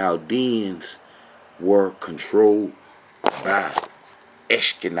 the Chaldeans were controlled by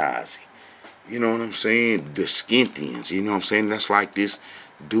Ashkenazi. You know what I'm saying? The Scythians. You know what I'm saying? That's like this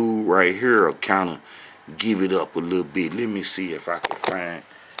dude right here will kind of give it up a little bit. Let me see if I can find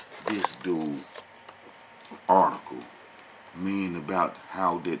this dude article. About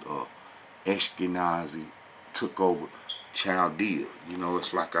how that Ashkenazi took over Chaldea. You know,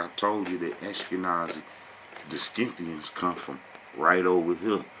 it's like I told you that Ashkenazi, the Scythians come from right over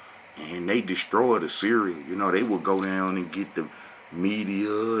here. And they destroyed Assyria. You know, they would go down and get the media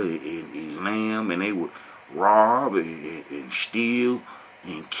and lamb, and they would rob and steal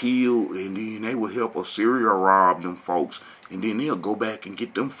and kill, and then they would help Assyria rob them folks, and then they'll go back and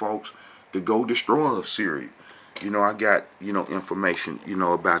get them folks to go destroy Assyria. You know, I got, you know, information, you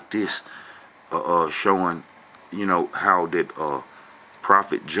know, about this showing, you know, how that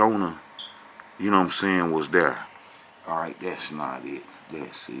Prophet Jonah, you know what I'm saying, was there. All right, that's not it.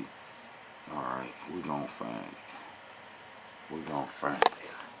 Let's see. All right, we're going to find it. We're going to find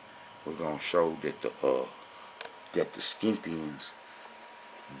it. We're going to show that the Scythians,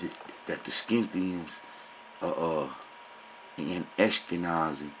 in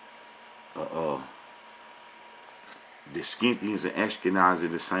Ashkenazi, the Scythians and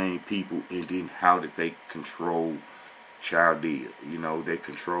Ashkenazi the same people, and then how did they control Chaldea? You know, they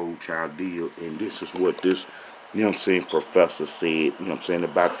controlled Chaldea, and this is what this, you know what I'm saying, professor said, you know what I'm saying,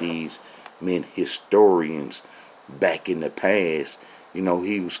 about these men historians back in the past. You know,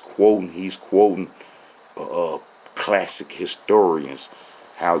 he's quoting classic historians,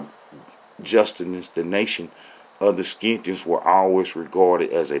 how Justinus, the nation of the Scythians, were always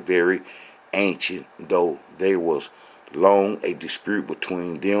regarded as a very ancient, though there was long a dispute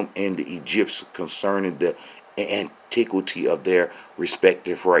between them and the Egyptians concerning the and antiquity of their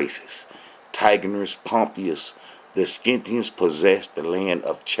respective races. Tigris, Pompeius, the Scythians possessed the land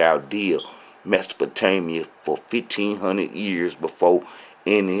of Chaldea, Mesopotamia, for 1,500 years before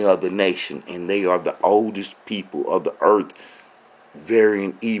any other nation, and they are the oldest people of the earth,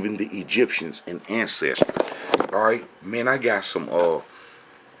 varying even the Egyptians and ancestors. All right, man, I got some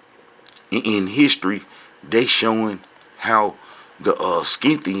in history. They showing how the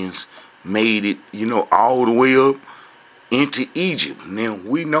Scythians made it, all the way up into Egypt. Now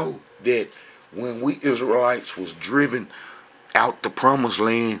we know that when we Israelites was driven out the promised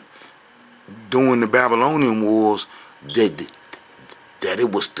land during the Babylonian wars, that that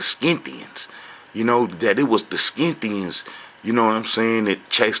it was the Scythians, that it was the Scythians, what I'm saying, that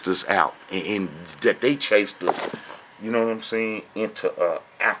chased us out, and that they chased us, what I'm saying, into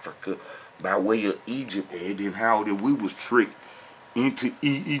Africa by way of Egypt, and then how that we was tricked into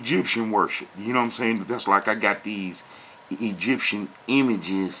Egyptian worship. You know what I'm saying? That's like I got these Egyptian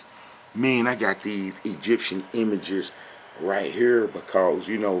images. Man, I got these Egyptian images right here because,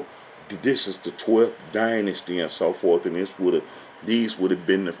 this is the 12th dynasty and so forth, and these would have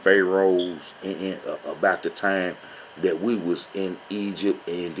been the pharaohs about the time that we was in Egypt,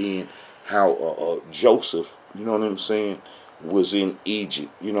 and then how Joseph, you know what I'm saying, was in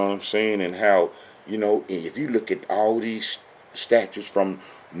Egypt, you know what I'm saying, and how, if you look at all these statues from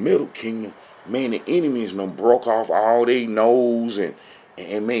Middle Kingdom, man, the enemies done broke off all their nose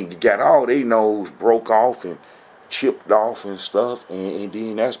and man, got all their nose broke off and chipped off and stuff, and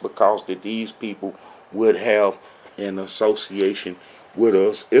then that's because that these people would have an association with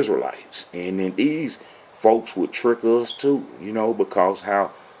us Israelites, and then these folks would trick us too, because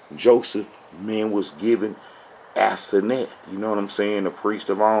how Joseph, man, was given Asenath, you know what I'm saying, the priest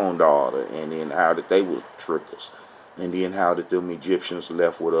of On daughter, and then how that they was trick us, and then how that them Egyptians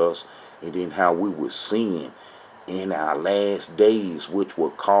left with us, and then how we would sin in our last days, which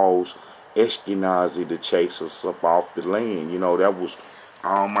would cause Ashkenazi to chase us up off the land. That was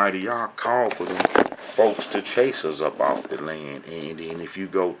Almighty Yah called for them folks to chase us up off the land. And then if you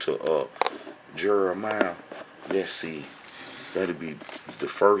go to Jeremiah, let's see, that'll be the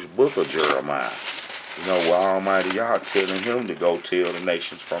first book of Jeremiah. Where Almighty Yah telling him to go tell the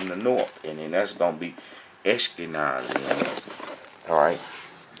nations from the north. And then that's going to be Ashkenazi. All right.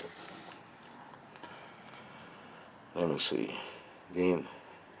 Let me see. Then,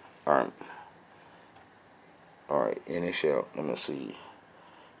 all right, and it shall, let me see.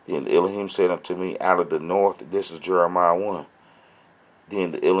 Then Elohim said unto me, out of the north, this is Jeremiah 1.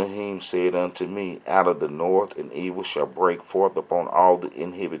 Then the Elohim said unto me, out of the north an evil shall break forth upon all the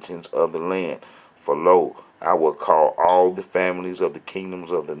inhabitants of the land. For lo, I will call all the families of the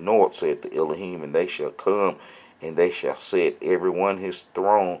kingdoms of the north, said the Elohim, and they shall come, and they shall set every one his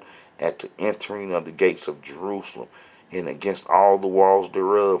throne at the entering of the gates of Jerusalem, and against all the walls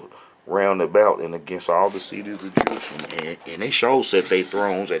thereof round about, and against all the cities of Jerusalem. And they shall set their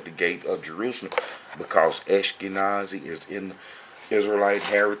thrones at the gate of Jerusalem, because Ashkenazi is in the Israelite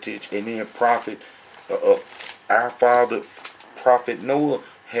heritage. And then our father, Prophet Noah,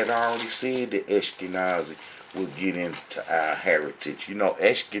 had already said that Ashkenazi would get into our heritage.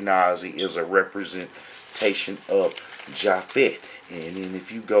 Ashkenazi is a representation of Japhet. And then if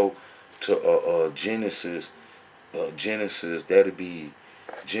you go to Genesis, that'll be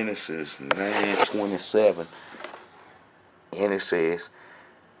Genesis 9:27, and it says,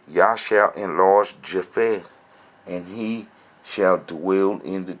 Yah shall enlarge Japhet, and he shall dwell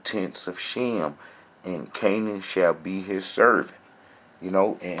in the tents of Shem, and Canaan shall be his servant.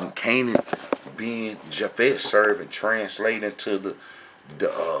 And Canaan being Japhet's servant, translating to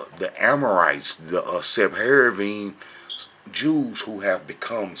the Amorites, the Sephardim Jews who have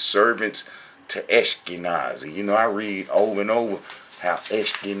become servants to Ashkenazi. I read over and over how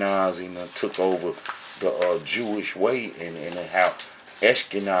Ashkenazi took over the Jewish way, and how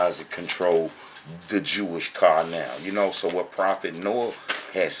Ashkenazi controlled the Jewish car now. So what Prophet Noah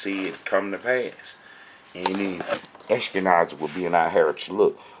has said come to pass. And then Ashkenazi will be in our heritage.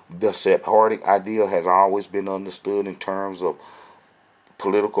 Look, the Sephardic ideal has always been understood in terms of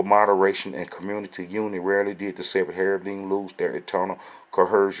political moderation and community unity. Rarely did the Sephardim lose their eternal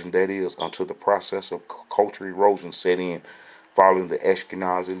cohesion, that is, until the process of cultural erosion set in following the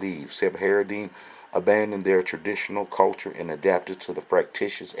Ashkenazi leave. Sephardim abandoned their traditional culture and adapted to the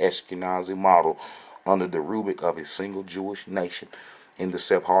fractious Ashkenazi model under the rubric of a single Jewish nation. In the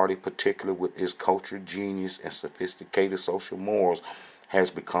Sephardi, particularly with its culture, genius, and sophisticated social morals, has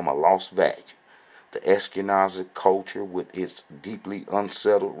become a lost value. The Ashkenazi culture, with its deeply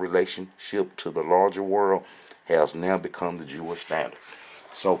unsettled relationship to the larger world, has now become the Jewish standard.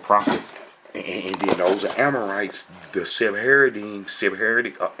 So Prophet And then those are Amorites, the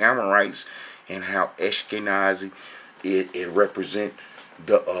Sephardic Amorites, and how Ashkenazi, it represent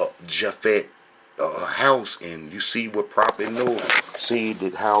the Japhet house. And you see what Prophet Noah said,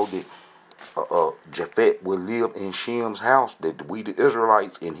 that how the Japhet will live in Shem's house, that we the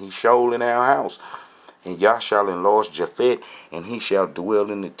Israelites, and he shall in our house. And Yah shall enlarge Japhet, and he shall dwell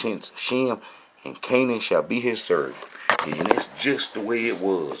in the tents of Shem, and Canaan shall be his servant. And that's just the way it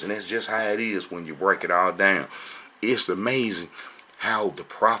was, and that's just how it is when you break it all down. It's amazing how the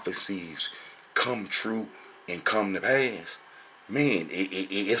prophecies come true and come to pass. Man,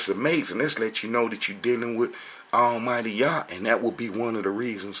 it's amazing. Let's let you know that you're dealing with Almighty Yah, and that will be one of the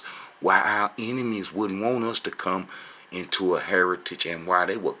reasons why our enemies wouldn't want us to come into a heritage, and why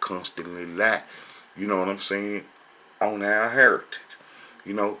they would constantly lie. You know what I'm saying? On our heritage.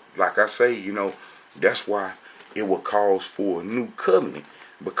 Like I say, that's why it will cause for a new covenant.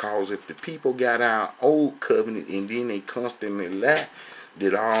 Because if the people got our old covenant and then they constantly lie,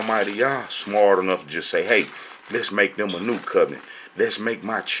 that Almighty Yah smart enough to just say, hey, let's make them a new covenant. Let's make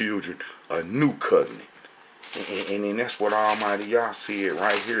my children a new covenant. And then that's what Almighty Yah said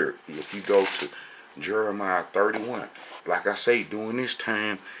right here. If you go to Jeremiah 31, like I say, during this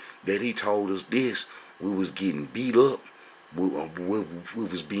time that he told us this, we was getting beat up. We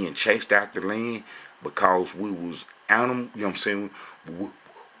was being chased out the land because we was animal. You know what I'm saying?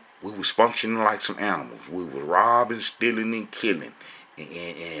 We was functioning like some animals. We was robbing, stealing, and killing,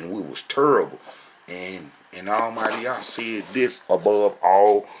 and we was terrible. And Almighty Yah said this above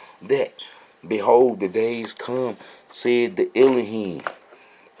all that. Behold, the days come, said the Elohim,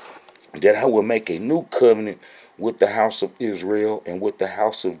 that I will make a new covenant with the house of Israel and with the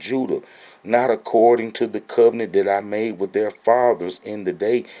house of Judah, not according to the covenant that I made with their fathers in the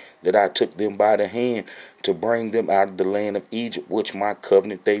day that I took them by the hand to bring them out of the land of Egypt, which my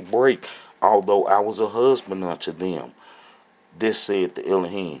covenant they break, although I was a husband unto them. This said the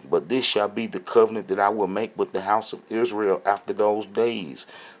Elohim, but this shall be the covenant that I will make with the house of Israel after those days,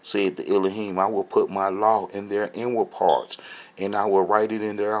 said the Elohim. I will put my law in their inward parts, and I will write it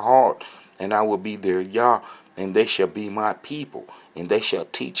in their heart, and I will be their Yah, and they shall be my people. And they shall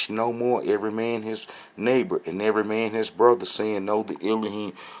teach no more every man his neighbor, and every man his brother, saying, know the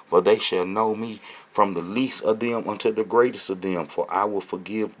Elohim, for they shall know me from the least of them unto the greatest of them. For I will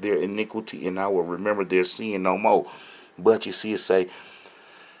forgive their iniquity, and I will remember their sin no more. But you see it say,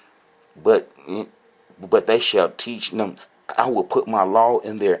 but they shall teach them. I will put my law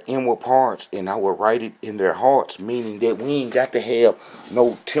in their inward parts, and I will write it in their hearts. Meaning that we ain't got to have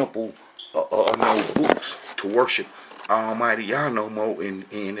no temple or no books to worship Almighty Yah no more,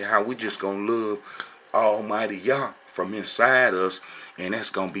 and how we just gonna love Almighty Yah from inside us, and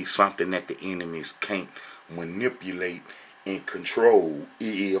that's gonna be something that the enemies can't manipulate and control.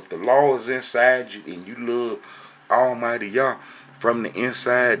 If the law is inside you and you love Almighty Yah from the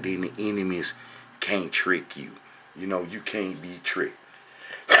inside, then the enemies can't trick you. You can't be tricked.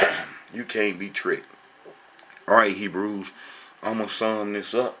 You can't be tricked. All right, Hebrews, I'm going to sum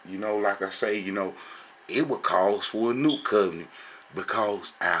this up. Like I say, it would cause for a new covenant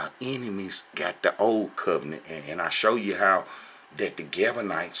because our enemies got the old covenant. And I show you how that the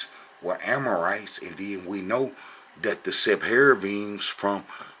Gabonites were Amorites, and then we know that the Sephardims from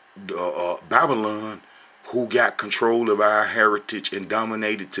Babylon, who got control of our heritage and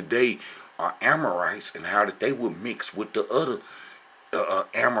dominated today, are Amorites, and how that they would mix with the other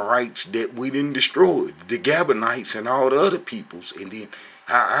Amorites that we didn't destroy, the Gabonites and all the other peoples, and then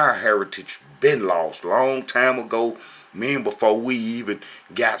how our heritage been lost long time ago, man, before we even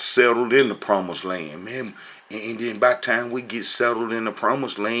got settled in the promised land, man. And then by the time we get settled in the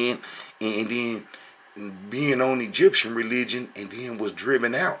promised land, and then being on Egyptian religion, and then was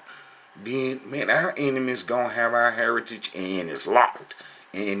driven out, then, man, our enemies gonna have our heritage, and it's locked.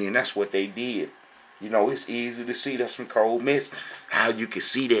 And then that's what they did. It's easy to see. That's some cold mess. How you can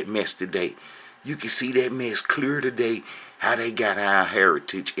see that mess today. You can see that mess clear today. How they got our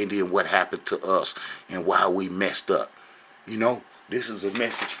heritage, and then what happened to us, and why we messed up. This is a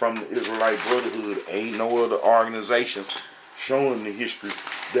message from the Israelite Brotherhood. Ain't no other organizations showing the history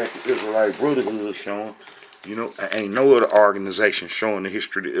that the Israelite Brotherhood is showing. Ain't no other organization showing the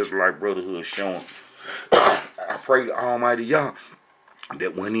history the Israelite Brotherhood is showing. I pray to Almighty Yah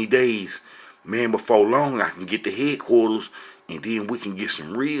that one of these days, man, before long, I can get the headquarters, and then we can get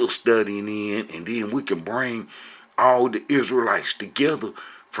some real studying in, and then we can bring all the Israelites together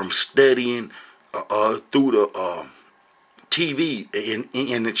from studying through the TV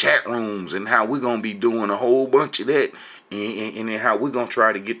in the chat rooms, and how we're gonna be doing a whole bunch of that, and then how we're going to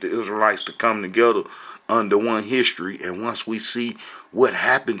try to get the Israelites to come together under one history. And once we see what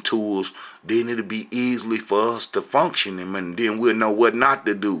happened to us, then it'll be easily for us to function, and then we'll know what not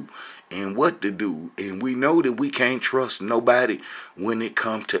to do and what to do. And we know that we can't trust nobody when it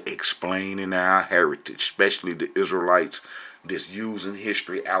comes to explaining our heritage, especially the Israelites that's using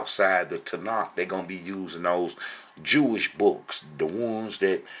history outside the Tanakh. They're going to be using those Jewish books, the ones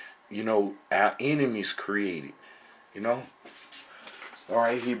that, our enemies created, you know. All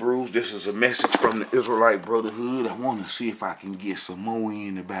right, Hebrews, this is a message from the Israelite Brotherhood. I want to see if I can get some more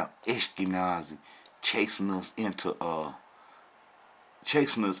in about Ashkenazi chasing us into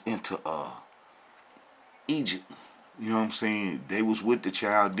Egypt. You know what I'm saying? They was with the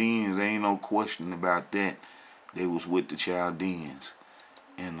Chaldeans. There ain't no question about that. They was with the Chaldeans.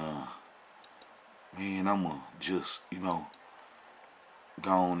 And man, I'ma just,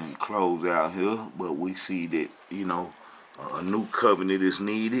 go on and close out here. But we see that, a new covenant is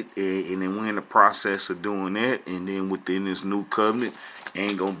needed, and then we're in the process of doing that. And then within this new covenant,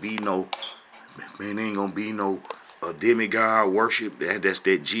 ain't gonna be no demigod worship. That's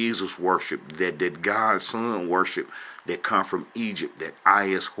that Jesus worship, that God's Son worship that come from Egypt, that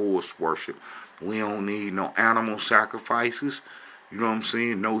Is horse worship. We don't need no animal sacrifices. You know what I'm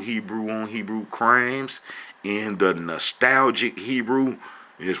saying? No Hebrew on Hebrew crimes. And the nostalgic Hebrew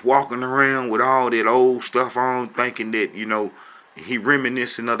is walking around with all that old stuff on, thinking that, he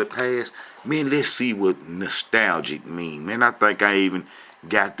reminiscing of the past. Man, let's see what nostalgic mean. Man, I think I even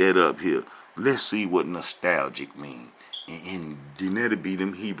got that up here. Let's see what nostalgic mean. And then that'll be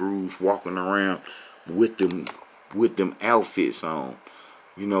them Hebrews walking around with them outfits on.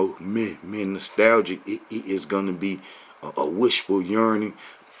 Man, nostalgic it is gonna be a wishful yearning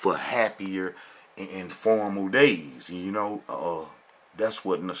for happier and formal days. That's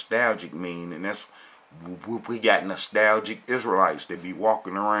what nostalgic mean, and that's we got nostalgic Israelites that be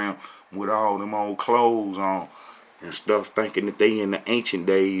walking around with all them old clothes on and stuff, thinking that they in the ancient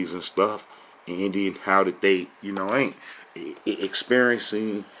days and stuff, and then how that they ain't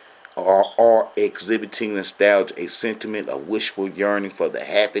experiencing or exhibiting nostalgia, a sentiment of wishful yearning for the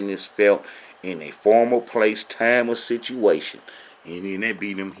happiness felt in a formal place, time, or situation. And then that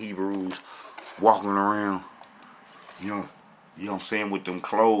be them Hebrews walking around, what I'm saying, with them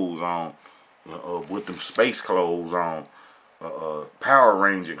clothes on, with them space clothes on, Power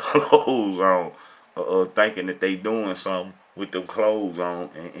Ranger clothes on, thinking that they doing something with them clothes on,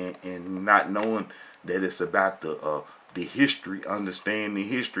 and not knowing that it's about the history. Understand the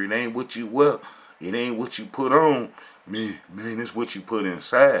history. It ain't what you wear. It ain't what you put on. Man, it's what you put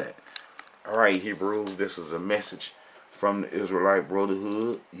inside. All right, Hebrews, this is a message from the Israelite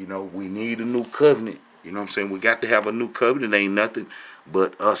Brotherhood. We need a new covenant. You know what I'm saying? We got to have a new covenant. It ain't nothing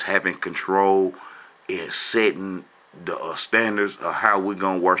but us having control and setting the standards of how we're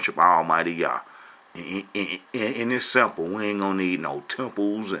going to worship Almighty Yah. And it's simple. We ain't going to need no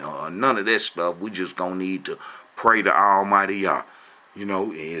temples and none of that stuff. We just going to need to pray to Almighty Yah.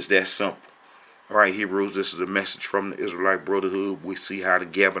 It's that simple. All right, Hebrews, this is a message from the Israelite Brotherhood. We see how the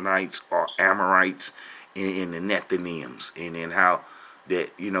Gabonites are Amorites and the Nethinims, and then how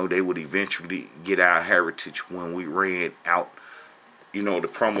that, they would eventually get our heritage when we ran out, the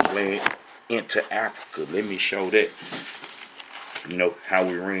promised land into Africa. Let me show that, how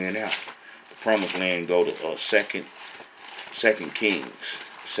we ran out. The promised land go to Second Kings.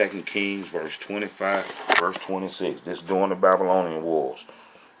 2 Kings, verse 25, verse 26. This during the Babylonian wars.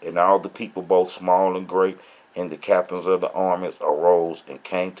 And all the people, both small and great, and the captains of the armies arose and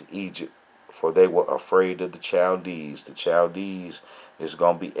came to Egypt, for they were afraid of the Chaldees. The Chaldees is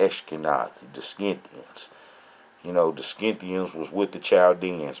going to be Ashkenazi, the Scythians. The Scythians was with the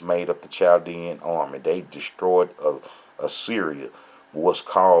Chaldeans, made up the Chaldean army. They destroyed Assyria. What's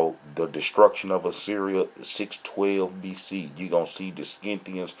called the destruction of Assyria, 612 BC. You're going to see the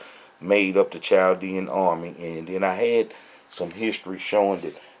Scythians made up the Chaldean army. And then I had some history showing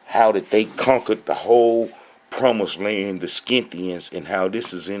that how that they conquered the whole promised land, the Scythians, and how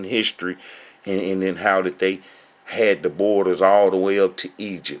this is in history, and then how that they had the borders all the way up to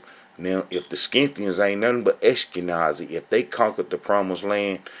Egypt. Now, if the Scythians ain't nothing but Ashkenazi, if they conquered the promised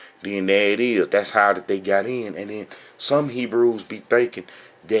land, then there it is. That's how that they got in. And then some Hebrews be thinking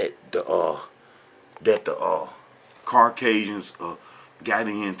that the Caucasians got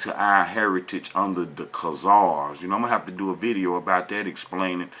into our heritage under the Khazars. I'm gonna have to do a video about that,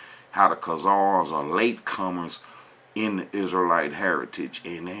 explaining how the Khazars are latecomers in the Israelite heritage,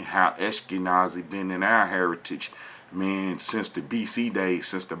 and then how Ashkenazi been in our heritage, man, since the BC days,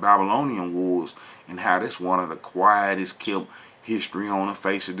 since the Babylonian wars, and how that's one of the quietest kept history on the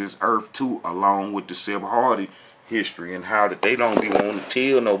face of this earth too, along with the Sephardi history, and how that they don't be wanting to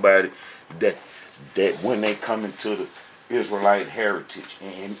tell nobody that when they come into the Israelite heritage.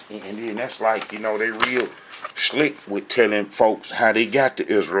 And then that's like, they real slick with telling folks how they got the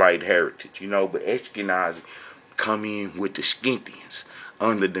Israelite heritage, but Ashkenazi come in with the Scythians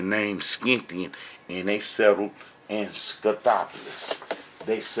under the name Scythian, and they settled in Scythopolis.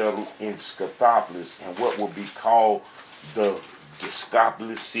 They settled in Scythopolis and what would be called the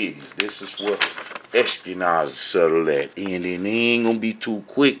Scythopolis cities. This is where Ashkenazi settled at. And then they ain't gonna be too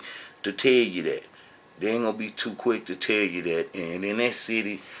quick to tell you that. They ain't gonna be too quick to tell you that. And then that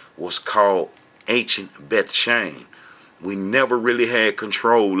city was called ancient Beth Shan. We never really had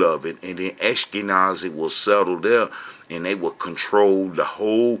control of it. And then Ashkenazi was settled there, and they would control the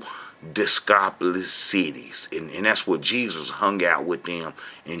whole Scythopolis cities. And that's what Jesus hung out with them.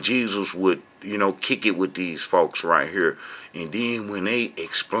 And Jesus would, kick it with these folks right here. And then when they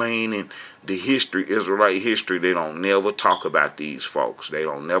explaining the history, Israelite history, they don't never talk about these folks. They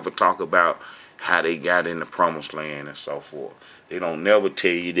don't never talk about how they got in the promised land and so forth. They don't never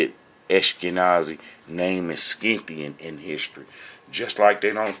tell you that Ashkenazi name is Scythian in history. Just like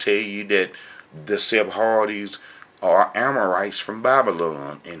they don't tell you that the Sephardi's are Amorites from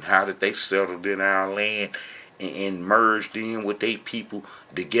Babylon, and how that they settled in our land and merged in with their people,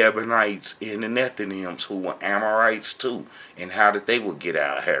 the Gabonites and the Nethinims, who were Amorites too, and how that they would get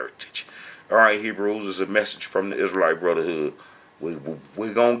our heritage. All right, Hebrews, is a message from the Israelite Brotherhood.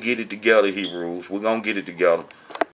 We're going to get it together, Hebrews. We're going to get it together.